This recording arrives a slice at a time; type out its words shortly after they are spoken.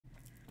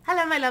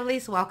Hello my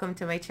lovelies, welcome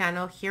to my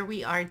channel. Here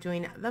we are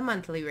doing the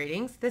monthly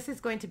readings. This is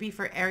going to be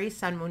for Aries,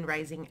 Sun, Moon,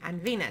 Rising,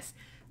 and Venus.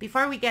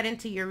 Before we get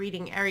into your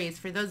reading, Aries,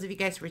 for those of you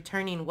guys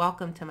returning,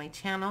 welcome to my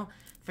channel.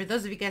 For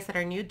those of you guys that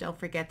are new, don't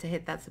forget to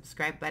hit that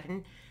subscribe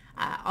button.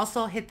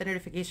 Also hit the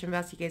notification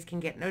bell so you guys can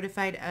get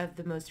notified of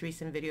the most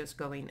recent videos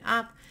going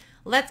up.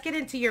 Let's get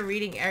into your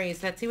reading,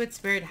 Aries. Let's see what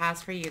Spirit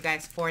has for you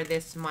guys for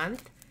this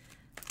month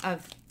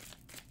of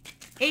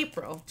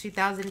April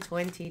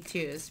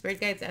 2022.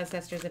 Spirit guides,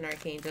 ancestors, and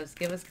archangels,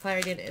 give us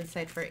clarity and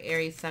insight for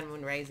Aries, Sun,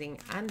 Moon, Rising,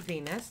 and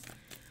Venus.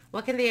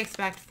 What can they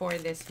expect for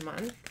this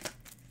month?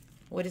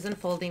 What is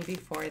unfolding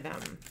before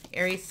them?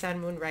 Aries, Sun,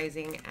 Moon,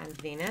 Rising, and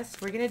Venus.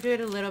 We're going to do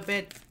it a little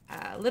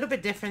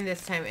bit different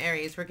this time,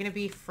 Aries. We're going to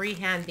be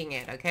free-handing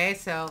it, okay?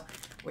 So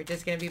we're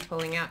just going to be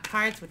pulling out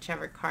cards,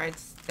 whichever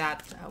cards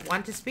that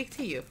want to speak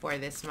to you for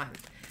this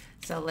month.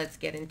 So let's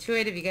get into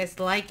it. If you guys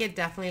like it,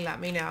 definitely let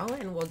me know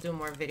and we'll do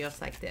more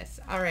videos like this.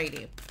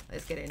 Alrighty,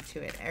 let's get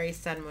into it. Aries,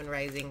 Sun, Moon,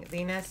 Rising,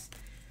 Venus.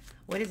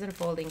 What is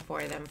unfolding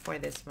for them for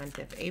this month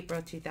of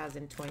April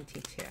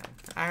 2022?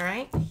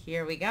 Alright,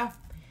 here we go.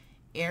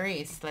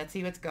 Aries, let's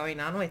see what's going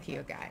on with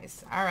you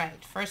guys.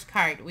 Alright, first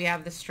card, we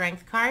have the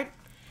Strength card.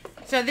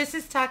 So this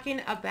is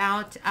talking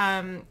about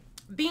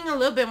being a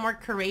little bit more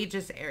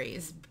courageous,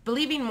 Aries.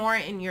 Believing more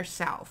in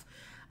yourself.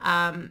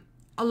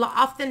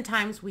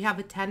 Oftentimes we have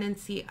a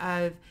tendency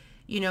of,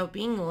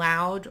 being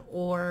loud,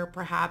 or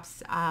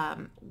perhaps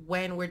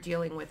when we're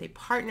dealing with a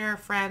partner,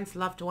 friends,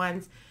 loved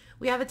ones,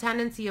 we have a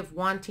tendency of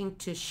wanting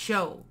to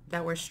show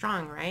that we're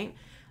strong, right?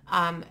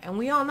 And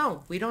we all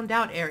know, we don't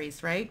doubt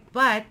Aries, right?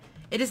 But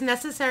it is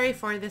necessary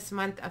for this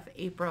month of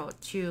April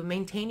to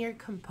maintain your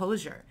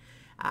composure.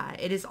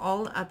 It is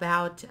all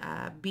about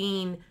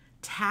being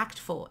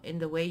tactful in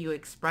the way you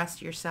express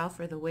yourself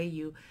or the way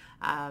you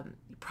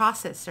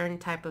process certain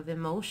type of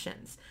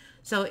emotions.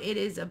 So it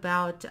is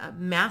about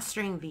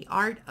mastering the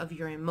art of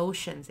your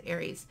emotions,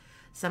 Aries.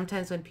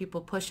 Sometimes when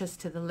people push us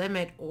to the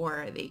limit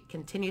or they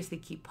continuously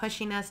keep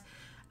pushing us,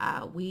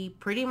 we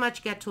pretty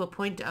much get to a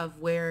point of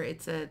where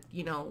it's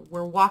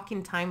we're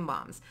walking time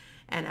bombs.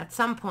 And at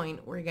some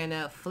point we're going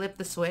to flip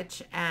the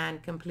switch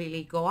and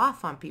completely go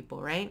off on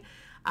people, right?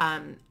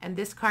 And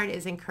this card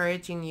is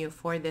encouraging you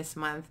for this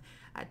month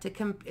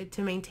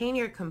to maintain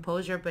your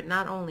composure, but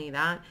not only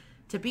that,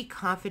 to be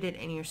confident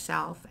in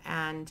yourself.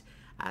 And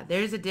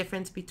there's a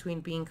difference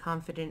between being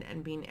confident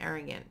and being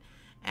arrogant.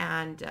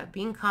 And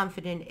being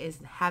confident is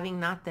having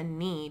not the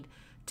need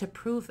to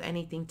prove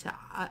anything to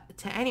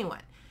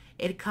anyone.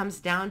 It comes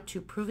down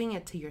to proving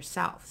it to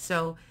yourself.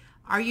 So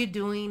are you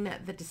doing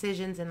the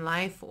decisions in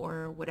life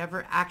or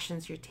whatever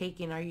actions you're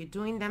taking, are you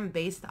doing them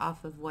based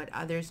off of what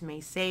others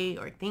may say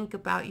or think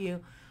about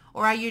you?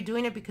 Or are you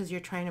doing it because you're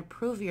trying to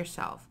prove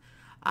yourself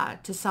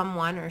to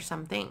someone or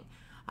something?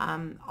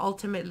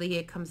 Ultimately,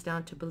 it comes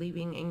down to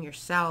believing in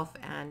yourself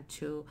and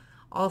to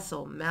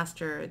also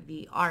master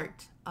the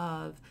art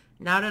of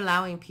not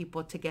allowing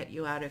people to get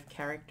you out of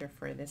character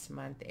for this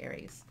month,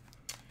 Aries.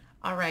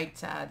 All right,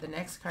 the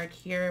next card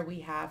here,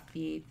 we have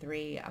the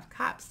Three of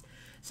Cups.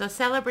 So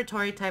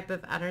celebratory type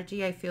of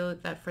energy. I feel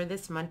that for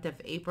this month of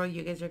April,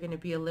 you guys are going to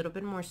be a little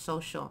bit more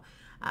social.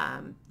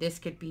 This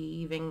could be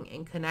even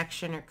in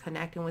connection or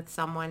connecting with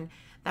someone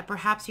that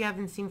perhaps you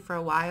haven't seen for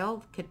a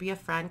while. Could be a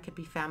friend, could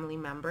be family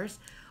members,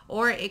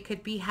 or it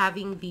could be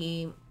having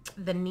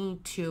the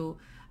need to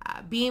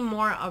be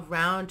more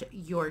around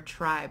your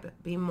tribe,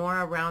 be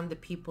more around the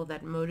people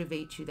that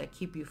motivate you, that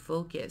keep you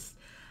focused.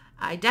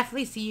 I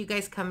definitely see you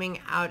guys coming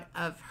out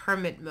of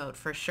hermit mode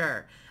for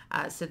sure.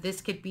 So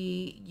this could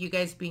be you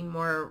guys being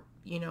more,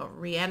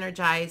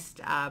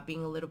 re-energized,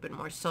 being a little bit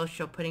more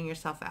social, putting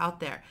yourself out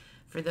there.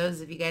 For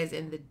those of you guys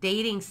in the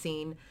dating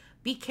scene,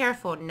 be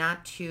careful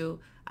not to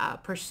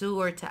pursue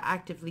or to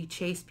actively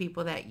chase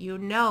people that you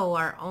know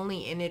are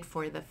only in it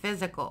for the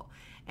physical.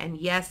 And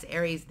yes,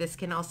 Aries, this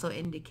can also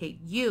indicate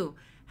you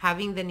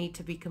having the need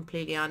to be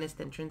completely honest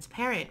and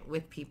transparent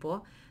with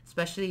people,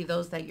 especially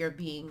those that you're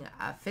being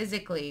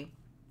physically,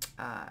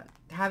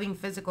 having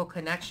physical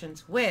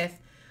connections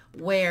with,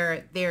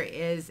 where there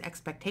is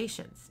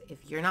expectations.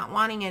 If you're not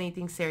wanting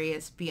anything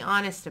serious, be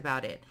honest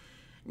about it.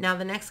 Now,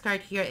 the next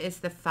card here is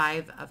the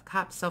Five of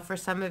Cups. So for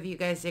some of you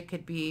guys, it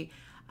could be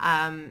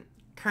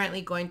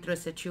currently going through a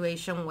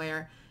situation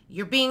where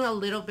you're being a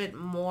little bit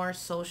more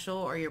social,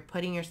 or you're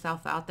putting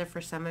yourself out there.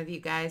 For some of you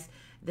guys,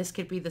 this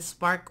could be the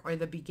spark or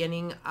the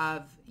beginning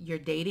of your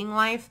dating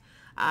life.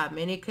 And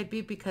it could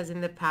be because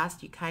in the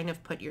past you kind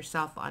of put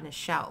yourself on a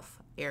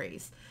shelf,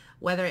 Aries.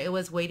 Whether it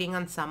was waiting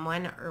on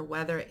someone or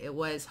whether it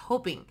was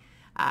hoping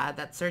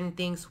that certain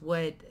things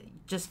would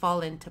just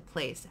fall into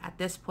place. At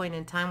this point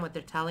in time, what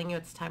they're telling you,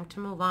 it's time to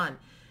move on.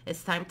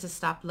 It's time to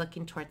stop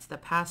looking towards the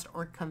past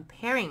or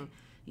comparing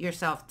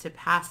yourself to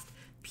past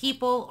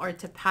people or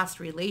to past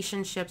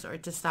relationships, or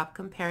to stop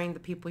comparing the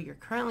people you're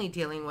currently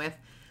dealing with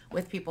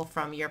people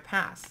from your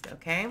past,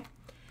 okay?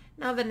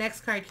 Now, the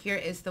next card here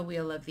is the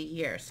Wheel of the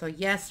Year. So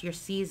yes, your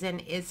season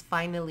is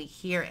finally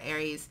here,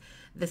 Aries.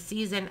 the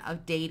season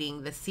of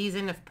dating, the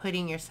season of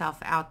putting yourself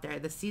out there,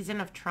 the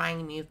season of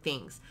trying new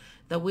things.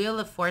 The Wheel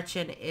of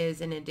Fortune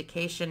is an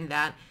indication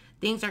that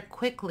things are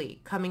quickly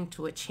coming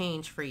to a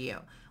change for you.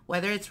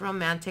 Whether it's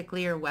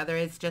romantically or whether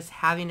it's just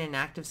having an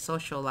active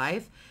social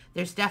life,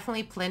 there's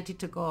definitely plenty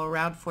to go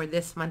around for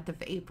this month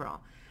of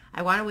April.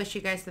 I want to wish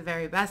you guys the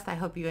very best. I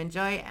hope you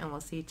enjoy, and we'll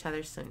see each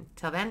other soon.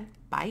 Till then,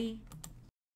 bye.